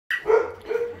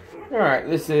Alright,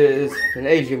 this is an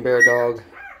Asian bear dog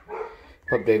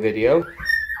pup day video.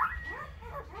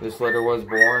 This litter was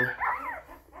born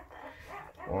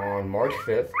on March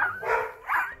 5th.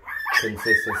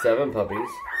 Consists of 7 puppies.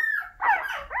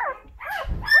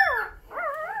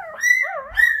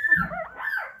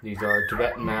 These are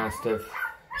Tibetan Mastiff,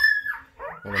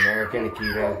 an American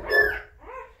Akita,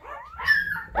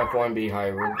 F1B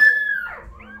hybrids.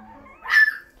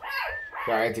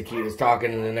 Sorry, Akita's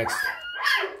talking in the next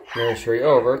nursery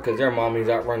over because their mommy's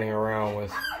out running around with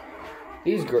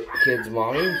these kids'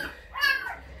 mommies.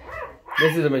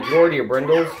 This is a majority of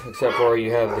brindles, except for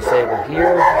you have the sable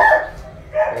here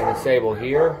and the sable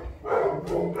here.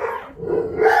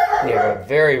 You have a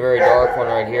very, very dark one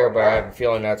right here, but I have a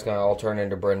feeling that's going to all turn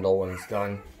into brindle when it's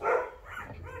done.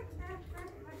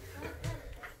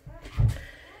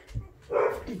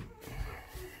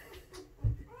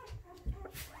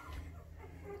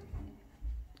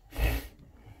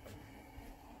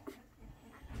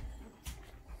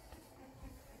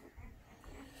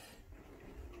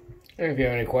 And if you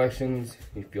have any questions,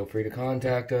 you feel free to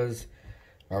contact us.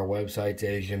 Our website's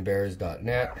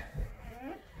asianbears.net.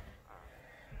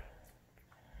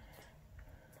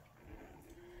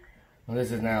 Well,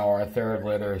 this is now our 3rd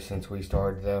litter since we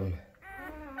started them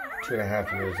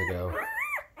 2.5 years ago.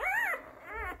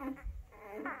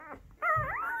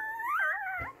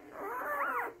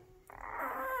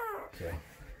 So,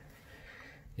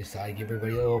 just thought I'd give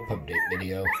everybody a little pup date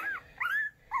video.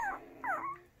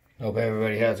 Hope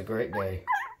everybody has a great day.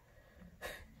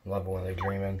 Love when they're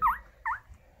dreaming.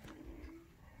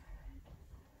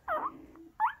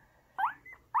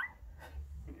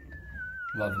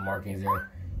 Love the markings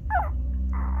there.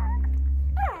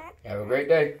 Have a great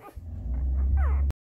day.